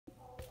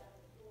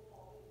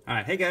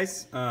Alright, hey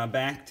guys,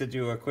 back to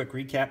do a quick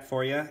recap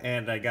for you,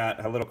 and I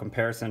got a little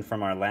comparison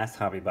from our last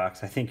hobby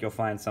box. I think you'll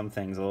find some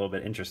things a little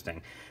bit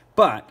interesting.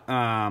 But,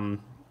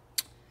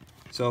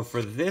 so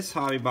for this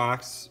hobby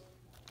box,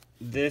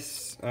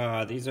 these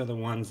are the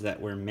ones that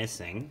we're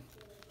missing.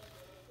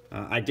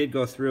 I did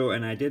go through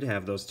and I did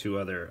have those two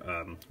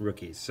other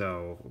rookies,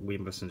 so we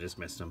must have just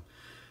missed them.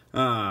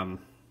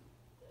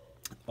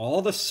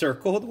 All the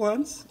circled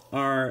ones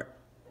are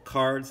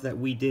cards that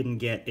we didn't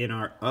get in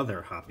our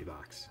other hobby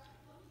box.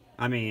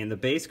 I mean, the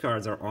base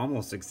cards are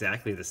almost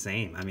exactly the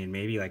same. I mean,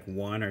 maybe like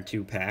 1 or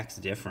 2 packs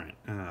different.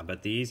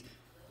 But these,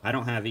 I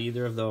don't have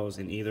either of those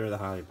in either of the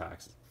hobby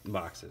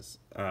boxes.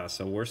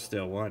 So we're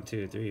still 1,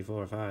 2, 3,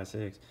 4, 5,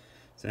 6,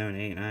 7,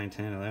 8, 9,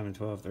 10, 11,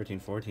 12, 13,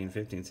 14,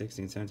 15,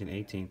 16, 17,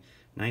 18,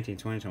 19,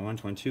 20, 21,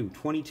 22.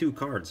 22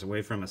 cards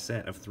away from a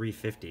set of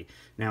 350.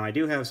 Now, I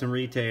do have some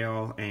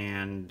retail,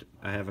 and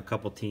I have a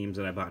couple teams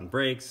that I bought in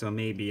breaks, so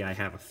maybe I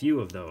have a few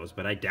of those,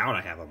 but I doubt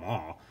I have them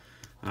all.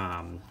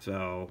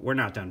 So we're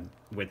not done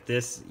with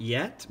this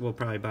yet. We'll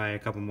probably buy a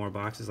couple more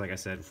boxes. Like I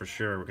said, for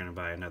sure we're going to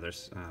buy another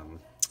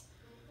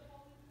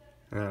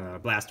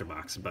blaster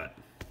box, but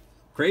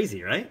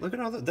crazy, right? Look at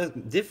all the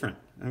different.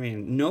 I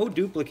mean, no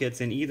duplicates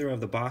in either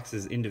of the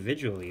boxes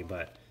individually,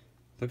 but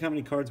look how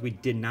many cards we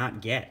did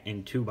not get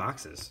in 2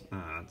 boxes.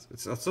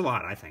 It's a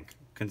lot, I think,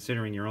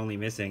 considering you're only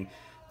missing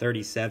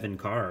 37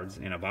 cards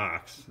in a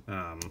box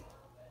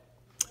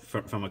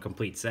from a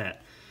complete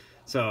set.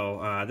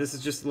 So this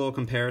is just a little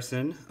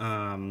comparison.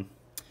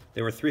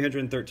 There were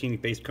 313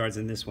 base cards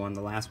in this one.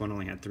 The last one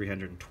only had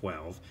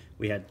 312.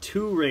 We had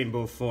 2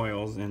 rainbow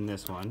foils in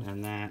this one,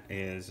 and that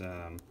is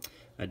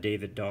a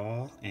David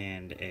Dahl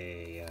and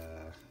a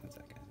what's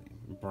that guy's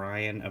name?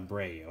 Brian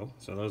Abreu.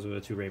 So those were the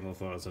 2 rainbow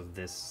foils of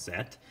this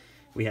set.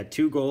 We had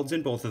 2 golds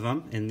in both of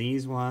them. In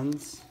these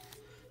ones,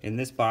 in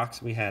this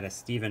box, we had a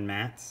Steven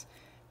Matz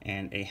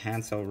and a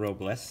Hansel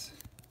Robles.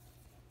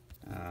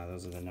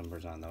 Those are the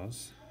numbers on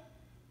those.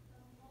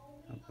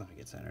 Oh, let me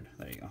get centered.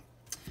 There you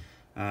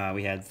go.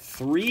 We had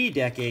 3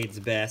 Decades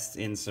Best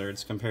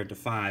inserts compared to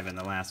 5 in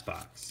the last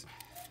box.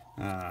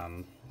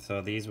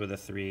 So these were the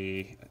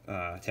 3,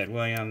 Ted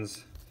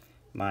Williams,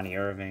 Monty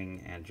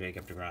Irving, and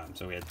Jacob deGrom.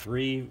 So we had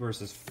 3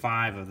 versus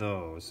 5 of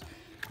those.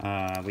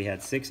 We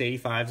had 6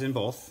 85s in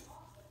both.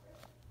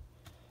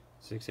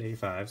 6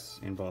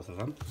 85s in both of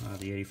them.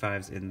 The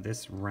 85s in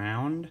this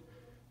round.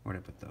 Where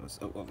did I put those?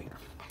 Oh, over here.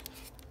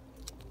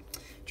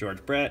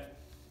 George Brett,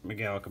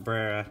 Miguel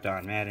Cabrera,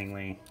 Don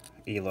Mattingly,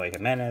 Eloy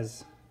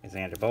Jimenez,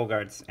 Xander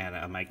Bogaerts,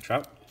 and Mike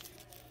Trout.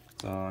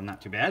 So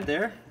not too bad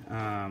there.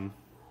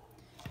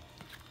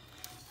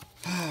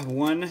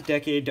 1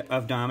 decade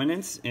of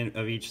dominance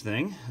of each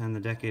thing, and the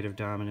decade of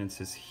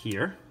dominance is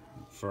here.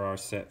 For our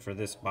set for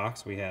this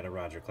box, we had a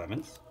Roger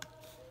Clemens.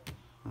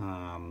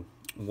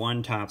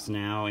 1 Topps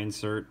Now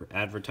insert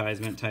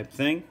advertisement type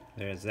thing.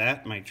 There's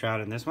that, Mike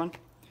Trout in this one.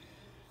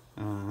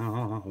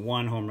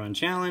 1 home run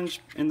challenge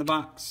in the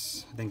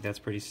box. I think that's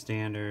pretty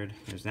standard.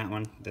 There's that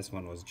one. This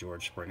one was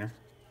George Springer.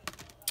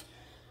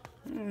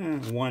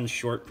 1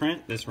 short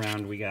print. This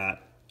round we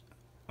got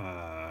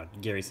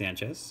Gary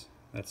Sanchez.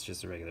 That's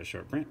just a regular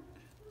short print.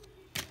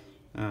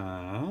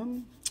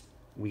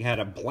 We had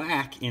a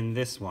black in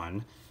this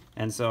one.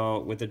 And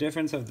so with the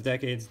difference of the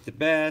Decades the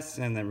Best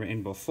and the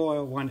rainbow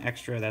foil, 1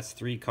 extra, that's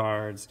 3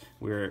 cards.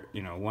 We're,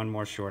 1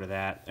 more short of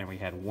that. And we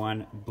had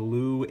 1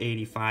 blue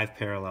 85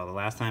 parallel the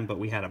last time, but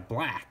we had a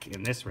black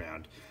in this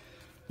round.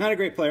 Not a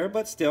great player,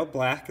 but still,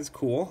 black is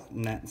cool.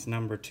 And that's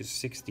number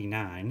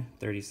 269,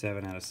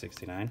 37 out of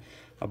 69.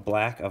 A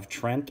black of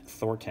Trent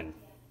Thornton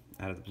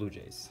out of the Blue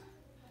Jays.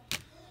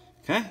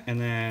 Okay,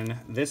 and then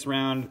this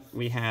round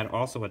we had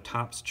also a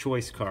Topps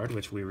Choice card,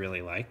 which we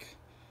really like.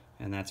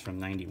 And that's from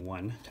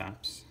 91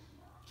 Topps.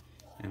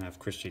 And of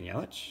Christian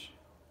Yelich.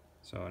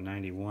 So a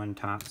 91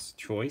 Topps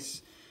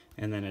Choice.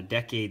 And then a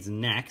Decades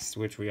Next,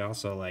 which we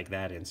also like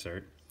that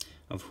insert,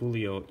 of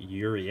Julio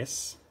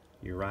Urias.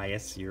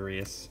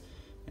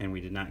 And we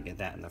did not get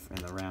that in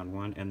the round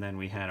 1. And then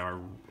we had our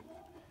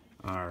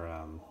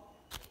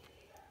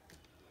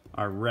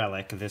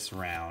relic this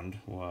round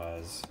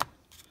was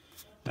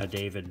a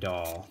David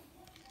Dahl.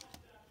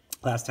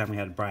 Last time we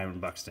had Brian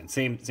Buxton.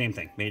 Same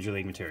thing. Major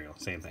League material.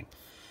 Same thing.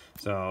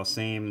 So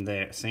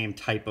same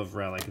type of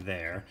relic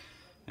there.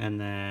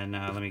 And then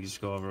let me just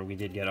go over. We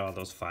did get all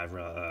those 5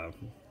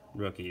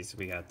 rookies.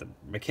 We got the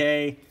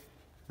McKay.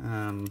 I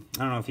don't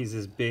know if he's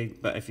as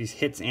big, but if he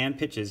hits and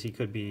pitches, he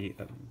could be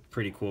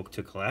pretty cool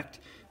to collect.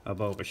 A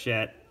Bo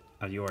Bichette,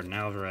 a Jordan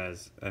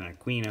Alvarez, an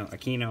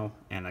Aquino,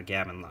 and a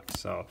Gavin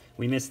Lux. So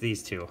we missed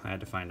these 2. I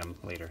had to find them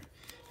later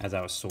as I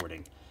was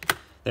sorting.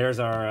 There's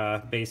our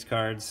base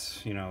cards,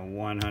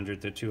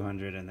 100 to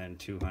 200, and then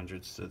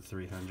 200s to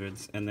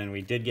 300s. And then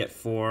we did get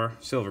 4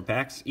 silver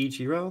packs,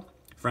 Ichiro,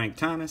 Frank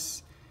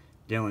Thomas,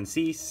 Dylan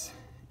Cease,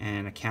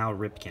 and a Cal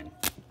Ripken.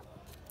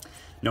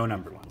 No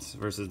numbered ones,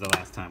 versus the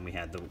last time we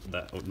had the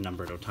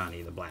numbered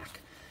Ohtani, the black.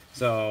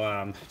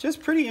 So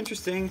just pretty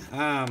interesting.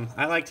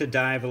 I like to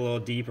dive a little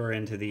deeper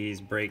into these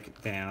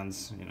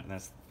breakdowns.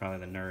 That's probably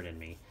the nerd in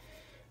me.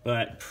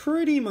 But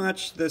pretty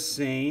much the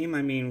same.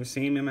 I mean,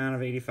 same amount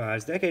of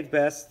 85s. Decade's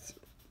Best,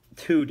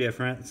 2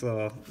 different. It's a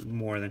little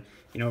more than,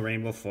 you know,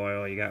 rainbow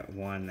foil. You got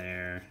 1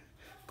 there.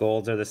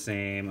 Golds are the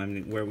same. I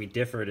mean, where we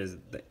differed is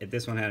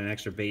this one had an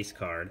extra base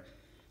card,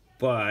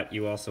 but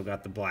you also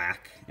got the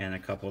black and a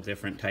couple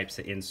different types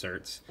of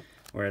inserts.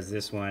 Whereas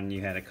this one, you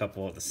had a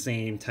couple of the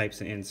same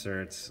types of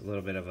inserts, a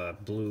little bit of a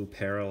blue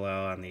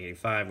parallel on the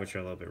 85, which are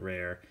a little bit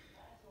rare,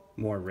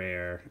 more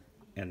rare,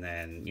 and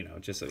then, you know,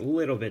 just a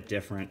little bit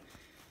different.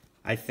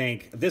 I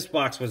think this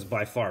box was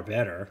by far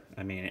better.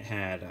 I mean, it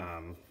had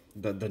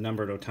the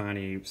numbered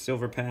Ohtani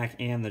silver pack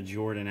and the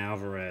Jordan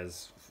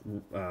Alvarez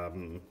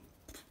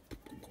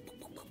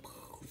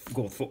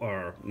gold foil,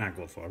 or not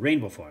gold foil,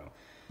 rainbow foil.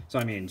 So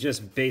I mean,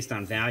 just based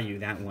on value,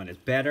 that one is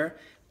better.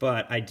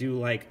 But I do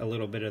like a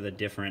little bit of the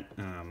different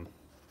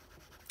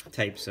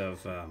types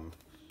of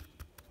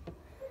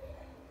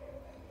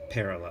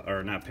parallel,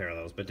 or not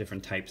parallels, but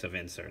different types of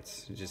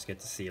inserts. You just get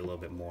to see a little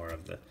bit more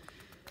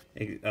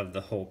of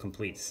the whole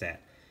complete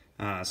set.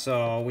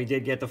 So we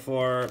did get the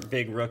 4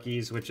 big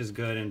rookies, which is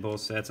good in both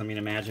sets. I mean,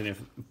 imagine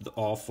if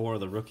all 4 of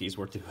the rookies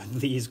were doing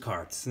these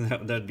cards.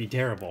 That'd be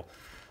terrible.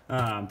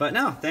 But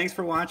no, thanks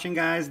for watching,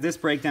 guys. This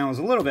breakdown was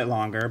a little bit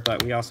longer,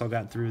 but we also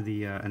got through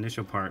the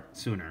initial part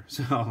sooner.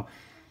 So,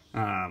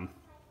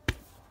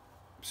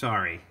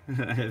 sorry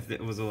if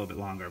it was a little bit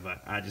longer,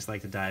 but I just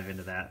like to dive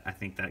into that. I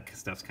think that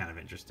stuff's kind of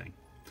interesting.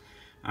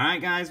 All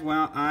right, guys.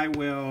 Well, I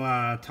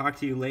will talk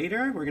to you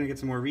later. We're going to get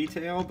some more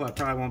retail, but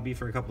probably won't be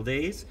for a couple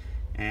days.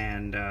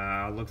 And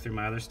I'll look through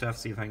my other stuff,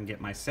 see if I can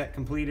get my set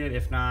completed.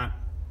 If not,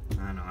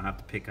 I don't know, I'll have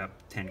to pick up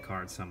 10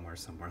 cards somewhere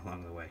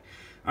along the way.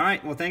 All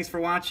right, well, thanks for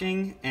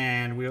watching,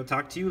 and we'll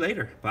talk to you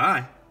later.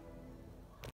 Bye.